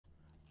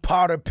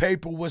Potter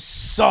Payper,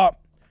 what's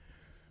up?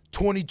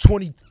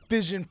 2020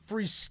 Vision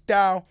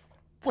Freestyle.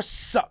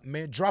 What's up,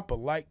 man? Drop a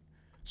like,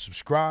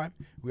 subscribe.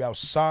 We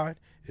outside.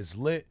 It's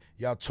lit.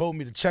 Y'all told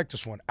me to check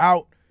this one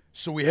out.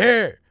 So we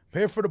here. I'm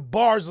here for the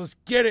bars. Let's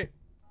get it.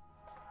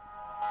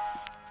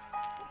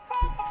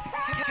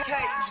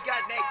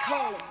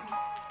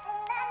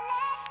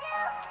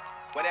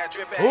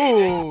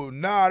 Ooh,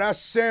 nah, that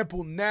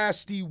sample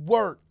nasty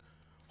work.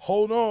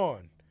 Hold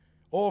on.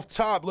 Off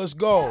top, let's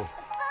go.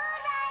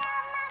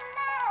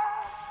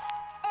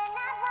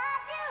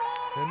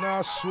 And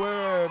I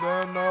swear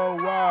I don't know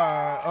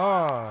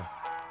why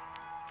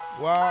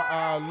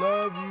I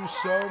love you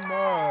so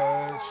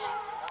much.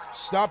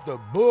 Stop the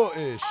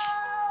bullish.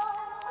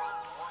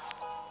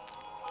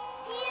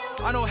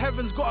 I know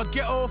heaven's gotta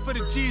get off for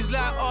the G's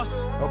like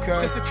us. Okay.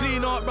 Just a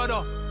clean art,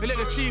 brother. They let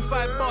the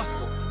 3-5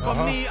 bust. For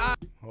me,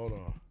 Hold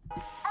on.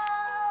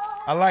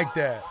 I like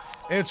that.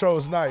 Intro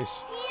is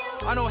nice.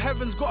 I know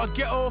heaven's gotta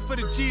get off for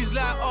the G's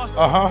like us.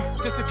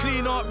 Just a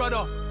clean art,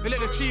 brother. They let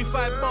the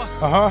 3-5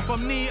 bust.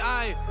 From knee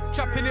eye,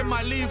 trapping in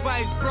my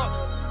Levi's Brock.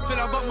 Till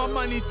I got my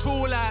money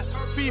tall like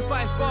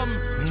 3-5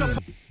 thumb.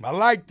 I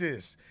like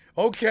this.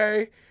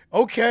 Okay.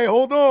 Okay,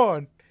 hold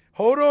on.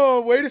 Hold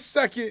on. Wait a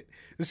second.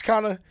 This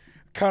kind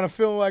of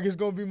feeling like it's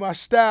gonna be my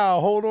style.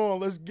 Hold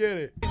on, let's get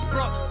it. Till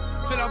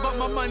I got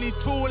my money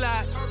tall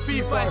like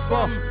 3-5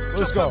 thumb.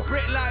 Let's go. A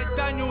brick like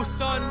Daniel's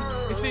son.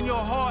 It's in your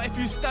heart if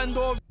you stand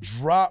or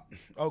drop.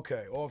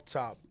 Okay, off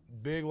top.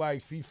 Big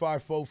like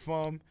 3-5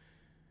 thumb.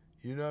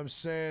 You know what I'm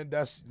saying?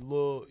 That's a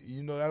little,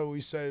 you know, that's what we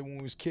say when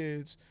we was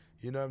kids.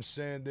 You know what I'm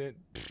saying? Then,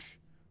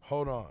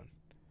 hold on.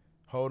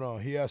 Hold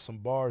on. He has some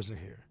bars in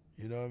here.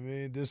 You know what I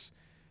mean? This,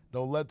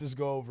 don't let this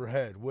go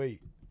overhead.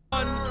 Wait.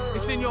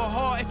 It's in your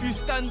heart if you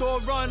stand or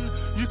run.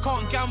 You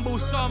can't gamble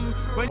some.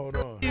 When hold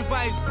on.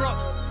 Levi's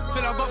Brock.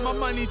 Till I got my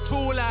money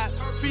tall like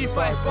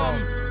 3-5 thumb.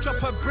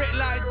 Drop a brick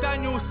like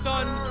Daniel's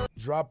son.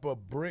 Drop a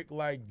brick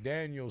like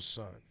Daniel's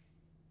son.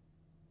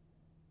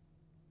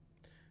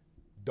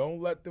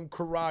 Don't let them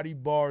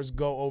karate bars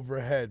go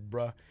overhead,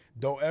 bruh.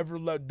 Don't ever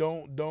let,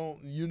 don't,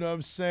 you know what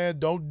I'm saying?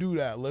 Don't do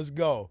that. Let's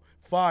go.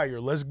 Fire,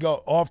 let's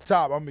go. Off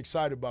top, I'm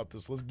excited about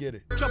this. Let's get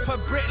it. Drop a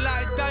brick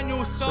like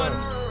Daniel's son.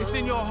 It's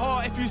in your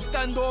heart if you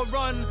stand or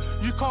run.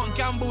 You can't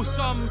gamble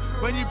some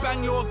when you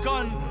bang your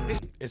gun.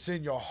 It's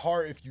in your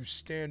heart if you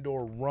stand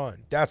or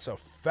run. That's a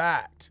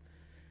fact.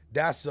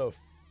 That's a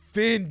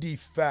Fendi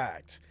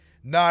fact.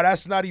 Nah,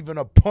 that's not even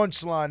a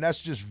punchline.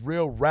 That's just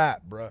real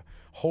rap, bruh.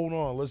 Hold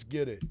on, let's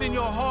get it. In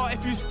your heart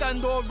if you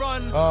stand or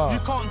run. You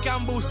can't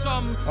gamble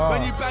some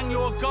when you bang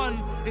your gun.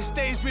 It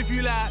stays with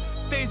you like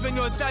days when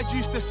your dad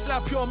used to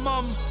slap your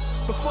mum.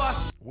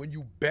 When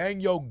you bang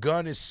your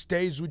gun, it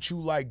stays with you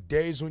like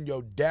days when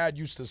your dad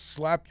used to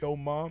slap your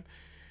mom.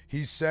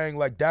 He's saying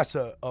like that's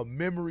a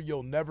memory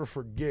you'll never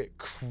forget.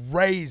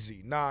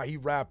 Crazy. Nah, he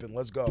rapping.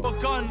 Let's go.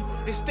 Your gun,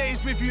 it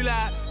stays with you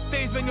like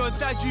days when your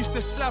dad used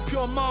to slap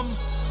your mum.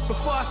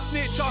 Before I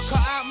snitch, I'll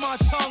cut out my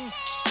tongue.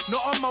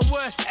 Not on my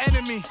worst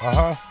enemy.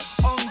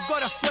 On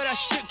God, I swear that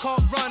shit can't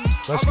run.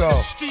 Let's I got go.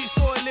 The streets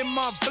all in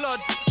my blood.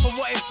 For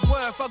what it's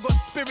worth, I got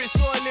spirits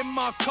all in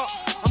my cup.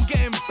 I'm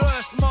getting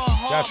burst, my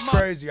heart. That's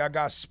crazy. I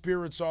got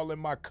spirits all in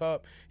my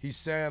cup. He's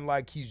saying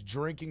like he's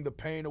drinking the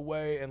pain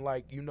away and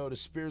like, you know, the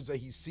spirits that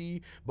he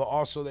see, but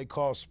also they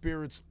call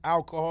spirits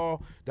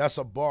alcohol. That's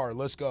a bar.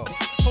 Let's go.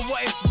 For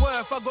what it's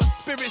worth, I got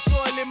spirits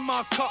all in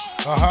my cup.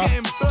 I'm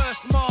getting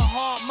burst, my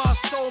heart, my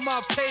soul,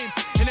 my pain.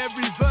 In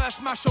every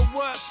verse, mash your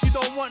works. You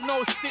don't want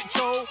no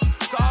sitcho.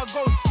 Gotta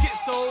go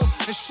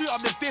schizo and shoot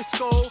up the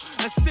disco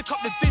and stick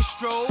up the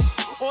distro.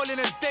 All in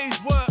a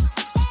day's work.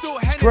 Still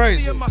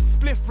Hennessy in my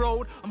spliff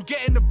road. I'm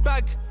getting the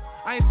bag.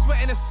 I ain't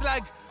sweating a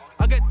slag.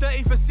 I get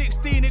 30 for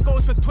 16, it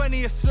goes for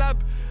 20 a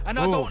slab. And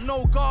I don't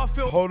know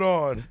Garfield. Hold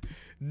on.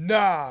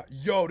 Nah,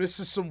 yo, this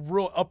is some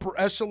real upper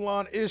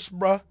echelon-ish,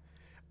 bruh.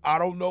 I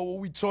don't know what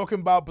we talking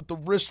about, but the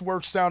wrist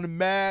work sounded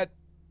mad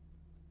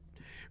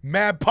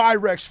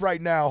Pyrex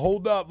right now.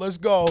 Hold up, let's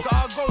go.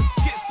 Gotta go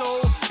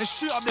schizo and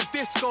shoot up the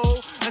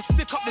disco and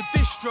stick up the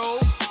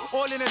distro.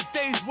 All in a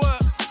day's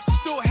work.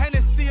 Still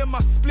Hennessy in my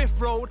spliff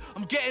road.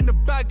 I'm getting the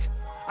bag.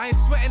 I ain't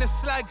sweating a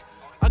slag.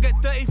 I get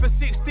 30 for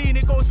 16,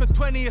 it goes for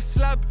 20 a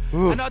slab.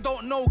 And I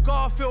don't know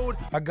Garfield.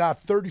 I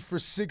got 30 for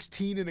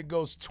 16 and it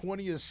goes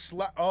 20 a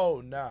slab.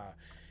 Oh, nah.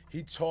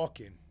 He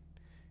talking.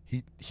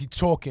 He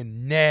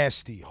talking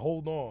nasty.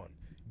 Hold on.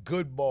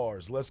 Good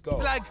bars. Let's go.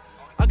 Flag.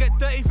 I get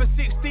 30 for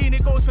 16,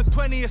 it goes for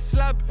 20 a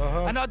slab.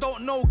 And I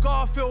don't know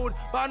Garfield,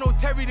 but I know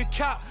Terry the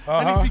cat.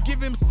 And if you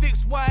give him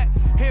 6 white,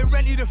 he'll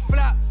rent you the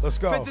flat. Let's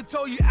go. Fed to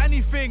tell you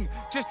anything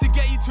just to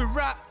get you to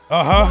rap.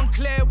 One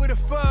clear with a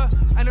fur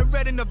and a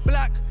red and a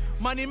black.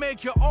 Money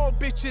make your old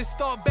bitches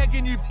start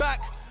begging you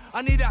back.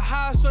 I need a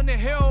house on the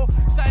hill,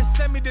 something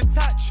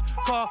semi-detached.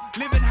 Car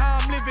living how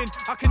I'm living,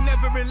 I can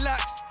never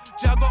relax.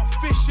 I got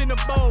fish in a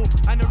bowl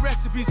and the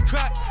recipe's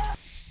cracked.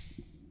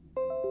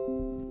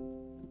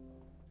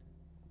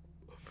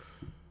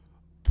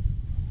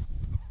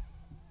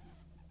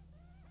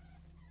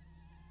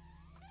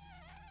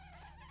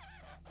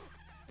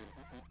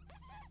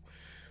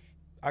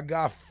 I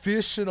got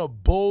fish in a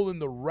bowl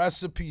and the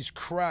recipe's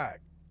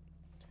crack.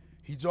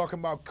 He talking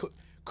about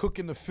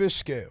cooking the fish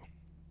scale.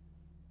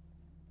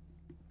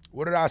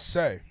 What did I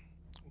say?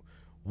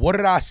 What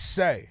did I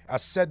say? I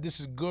said this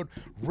is good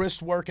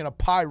wrist work and a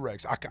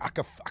Pyrex.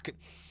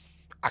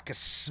 I could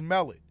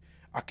smell it.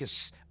 I could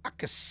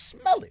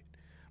smell it.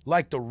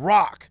 Like The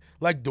Rock,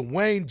 like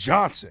Dwayne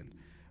Johnson.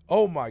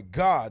 Oh my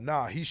God,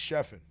 nah, he's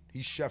chefing.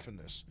 He's chefing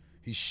this.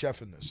 He's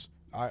chefing this.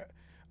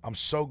 I'm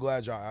so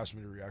glad y'all asked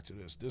me to react to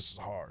this. This is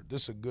hard.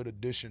 This is a good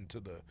addition to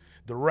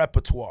the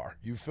repertoire.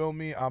 You feel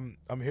me? I'm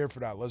here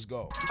for that. Let's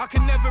go. I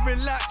can never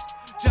relax.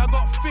 I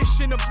got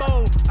fish in a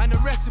bowl and the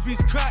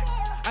recipe's cracked.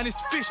 And it's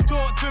fish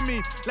talk to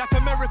me like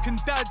American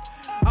dad.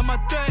 And my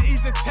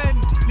 30's a 10.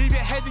 Leave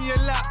your head in your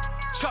lap.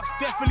 Chuck's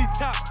definitely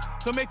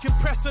tapped. So make him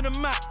press on the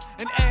map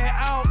and air it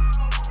out.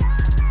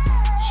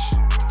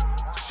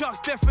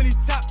 Chuck's definitely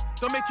tapped.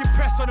 So make him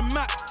press on the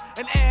map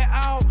and air it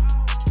out.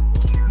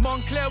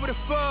 Montclair with a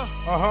fur,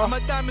 and my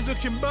diamonds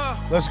looking burr.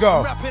 Let's go.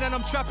 I'm rapping and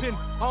I'm trapping,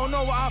 I don't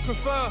know what I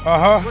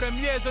prefer. With them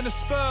years on the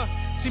spur,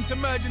 seem to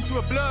merge into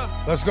a blur.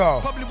 Let's go.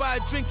 Probably why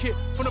I drink it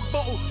from the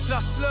bottle till I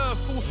slur,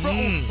 full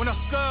throttle when I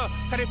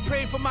skr. Can they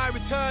pray for my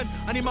return?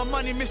 I need my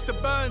money, Mr.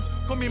 Burns.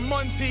 Call me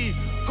Monty,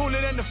 cooler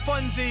than the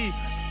Fonzie.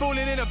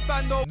 Balling in a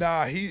bando.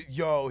 Nah,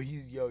 yo.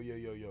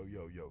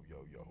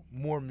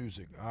 More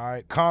music, all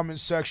right? Comment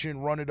section,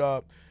 run it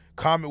up.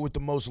 Comment with the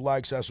most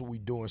likes. That's what we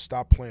doing.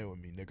 Stop playing with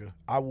me, nigga.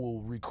 I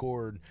will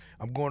record.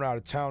 I'm going out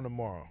of town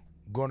tomorrow.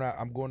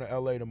 I'm going to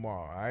LA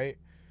tomorrow, all right?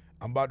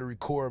 I'm about to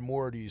record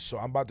more of these. So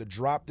I'm about to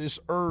drop this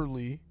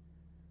early.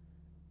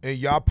 And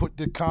y'all put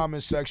the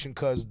comment section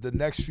because the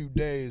next few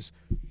days,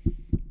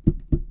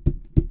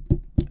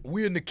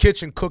 we in the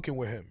kitchen cooking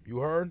with him. You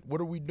heard? What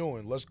are we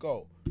doing? Let's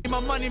go. My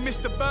money,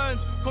 Mr.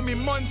 Burns. Call me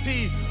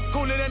Monty.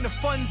 Cooler than the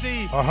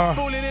Fonzie.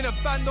 Balling in a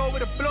bando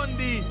with a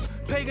blondie.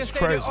 Pagans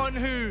say they on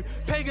who?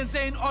 Pagans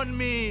ain't on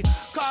me.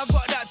 Cause I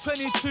got that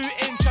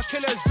 22-inch, I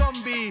kill a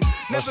zombie.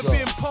 Never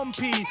been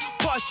Pompey,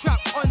 put a trap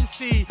on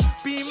sea.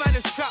 Be man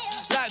a trap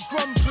like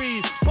Grand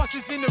Prix.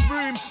 Bosses in the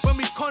room when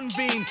we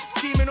convene.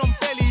 Steaming on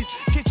bellies,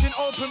 kitchen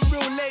open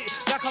real late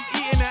like I'm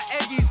eating at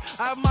Eggies.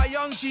 I have my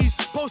young G's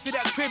posted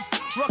at cribs,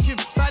 rocking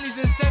valleys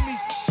and semis.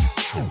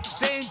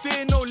 They ain't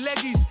doing no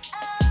leggies.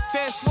 They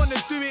just wanna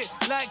do it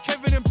like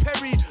Kevin and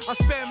Perry. I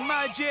spent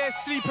mad years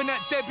sleeping at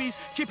Debbie's,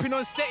 keeping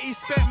on setties.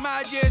 Spent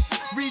mad years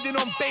reading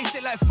on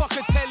basic like fuck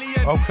a telly.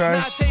 And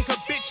now I take a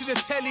bitch to the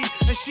telly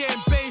and she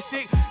ain't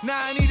basic. Now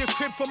I need a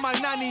crib for my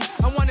nanny.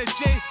 I want a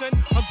Jason.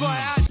 I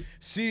got it out.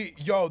 See,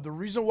 yo, the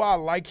reason why I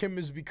like him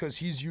is because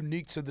he's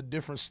unique to the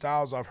different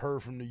styles I've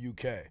heard from the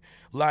UK.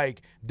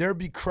 Like, there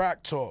be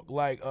crack talk,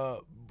 like,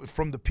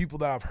 from the people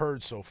that I've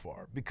heard so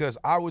far. Because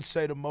I would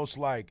say the most,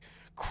 like,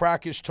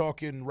 crackish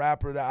talking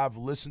rapper that I've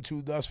listened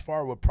to thus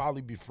far would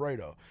probably be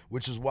Fredo,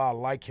 which is why I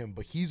like him.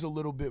 But he's a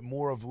little bit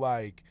more of,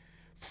 like,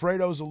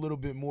 Fredo's a little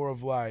bit more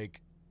of,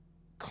 like,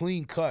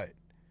 clean cut.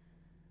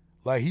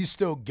 Like, he's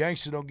still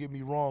gangster, don't get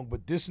me wrong.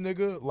 But this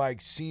nigga,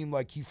 like, seemed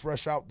like he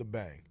fresh out the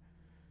bang.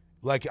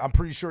 Like, I'm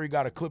pretty sure he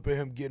got a clip of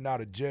him getting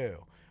out of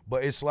jail.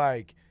 But it's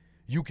like,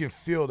 you can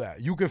feel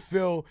that. You can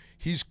feel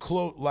he's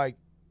close, like,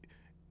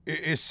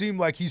 it seemed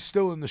like he's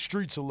still in the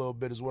streets a little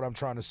bit is what I'm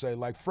trying to say.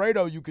 Like,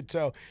 Fredo, you could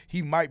tell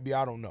he might be,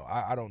 I don't know.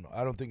 I don't know.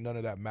 I don't think none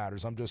of that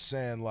matters. I'm just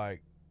saying,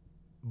 like,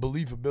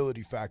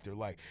 believability factor.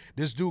 Like,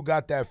 this dude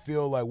got that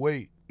feel like,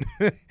 wait,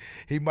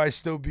 he might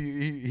still be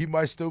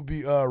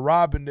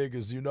robbing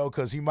niggas, you know,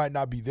 because he might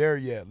not be there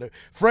yet.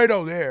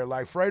 Fredo there,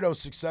 like, Fredo's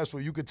successful.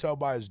 You could tell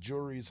by his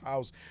jewelry, his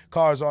house,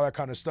 cars, all that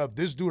kind of stuff.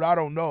 This dude, I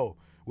don't know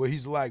what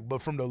he's like,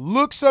 but from the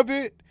looks of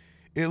it,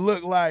 it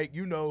looked like,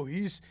 you know,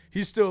 he's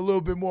still a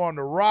little bit more on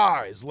the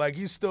rise. Like,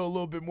 he's still a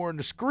little bit more in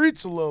the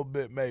streets a little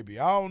bit, maybe.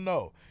 I don't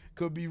know.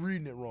 Could be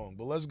reading it wrong,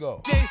 but let's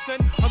go. Jason,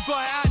 I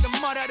got it out the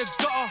mud, out the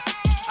gutter,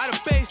 out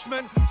the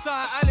basement.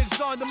 Saw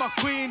Alexander, my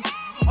queen.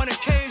 On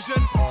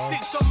occasion,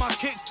 6 on my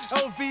kicks,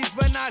 LVs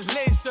when I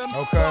lace them.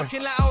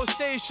 Walking like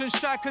Alsatian,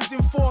 strikers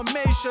in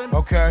formation.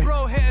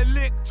 Bro hit a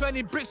lick,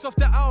 20 bricks off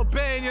the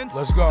Albanians.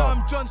 Let's go. So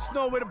I'm Jon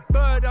Snow with a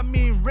bird, I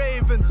mean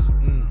ravens.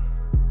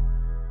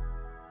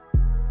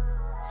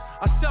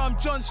 I say I'm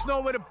Jon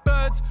Snow with the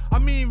birds, I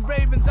mean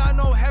ravens. I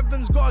know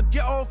heaven's gotta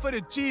get over the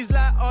G's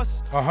like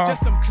us.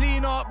 Just some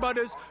clean art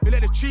brothers who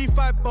let the tree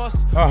fight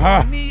bust.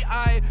 Knee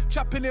eye,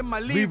 trapping in my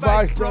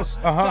Levi's bro. So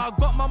I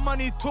got my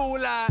money too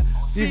like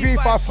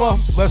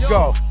V5 Let's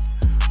go.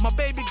 My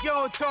baby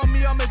girl told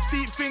me I'm a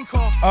deep thinker.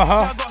 So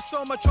I got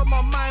so much on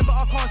my mind, but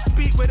I can't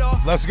speak with her.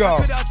 Let's go.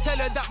 Could I tell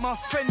her that my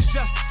friends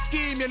just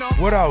scheme, you know?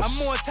 What else?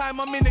 And more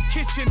time I'm in the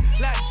kitchen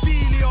like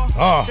Delia.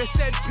 They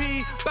said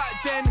P,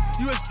 back then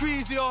you was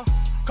greasier.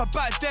 Cause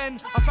back then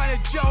I find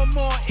a gel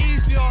more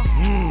easier.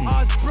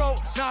 I was broke,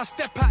 now I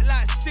step out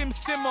like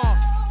Simmer.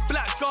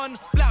 Black gun,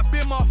 black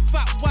bimmer,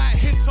 fat white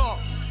hitter.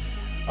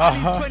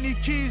 I need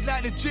 20 keys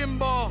like the gym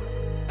bar.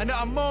 And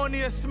the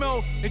ammonia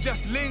smell, it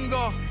just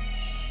linger.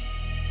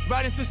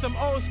 Riding to some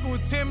old school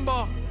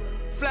timber.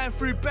 Flying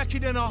through Becky,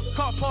 then I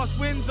cut past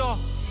Windsor.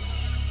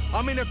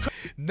 I'm in a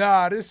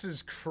Nah, this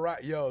is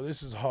yo,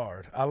 this is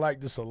hard. I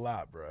like this a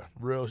lot, bro.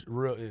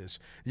 Real is.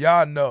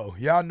 Y'all know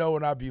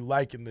when I be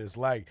liking this.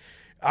 Like,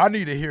 I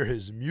need to hear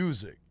his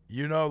music.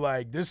 You know,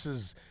 like, this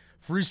is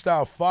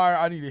freestyle fire.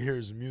 I need to hear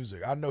his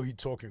music. I know he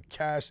talking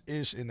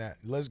cash-ish in that.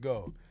 Let's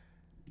go.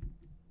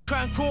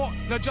 Crown court,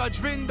 no judge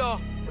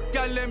Rinder.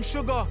 Gal them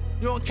sugar,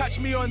 you don't catch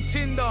me on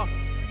Tinder.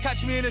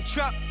 Catch me in a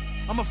trap,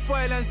 I'm a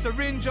foil and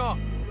syringer.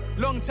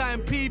 Long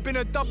time P, been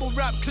a double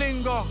rap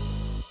clinger.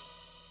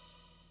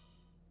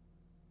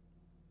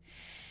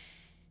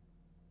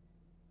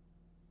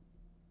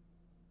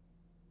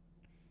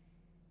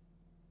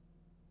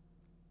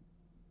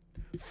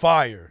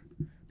 Fire.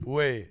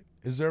 Wait,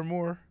 is there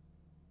more?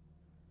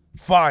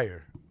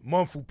 Fire.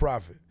 MUNFU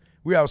Proffitt.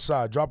 We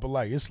outside. Drop a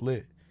like. It's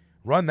lit.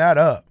 Run that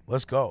up.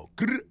 Let's go.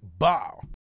 Bow.